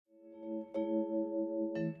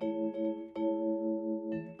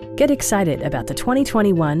Get excited about the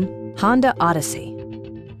 2021 Honda Odyssey.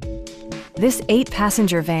 This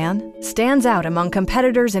 8-passenger van stands out among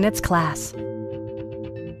competitors in its class.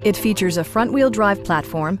 It features a front-wheel drive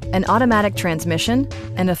platform, an automatic transmission,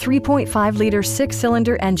 and a 3.5-liter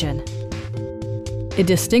 6-cylinder engine. It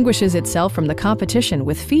distinguishes itself from the competition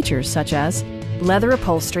with features such as leather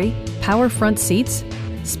upholstery, power front seats,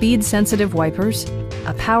 speed-sensitive wipers,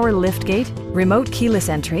 a power liftgate, remote keyless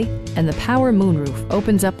entry, and the power moonroof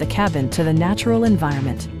opens up the cabin to the natural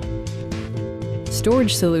environment.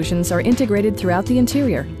 Storage solutions are integrated throughout the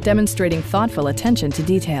interior, demonstrating thoughtful attention to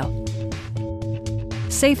detail.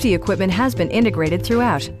 Safety equipment has been integrated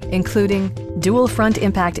throughout, including dual front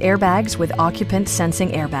impact airbags with occupant sensing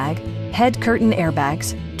airbag, head curtain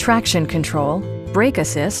airbags, traction control, brake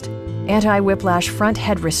assist, anti-whiplash front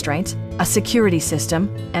head restraints, a security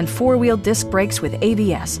system, and 4-wheel disc brakes with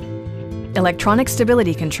ABS. Electronic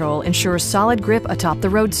stability control ensures solid grip atop the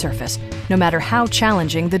road surface, no matter how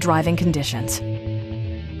challenging the driving conditions.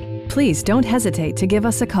 Please don't hesitate to give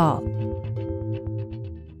us a call.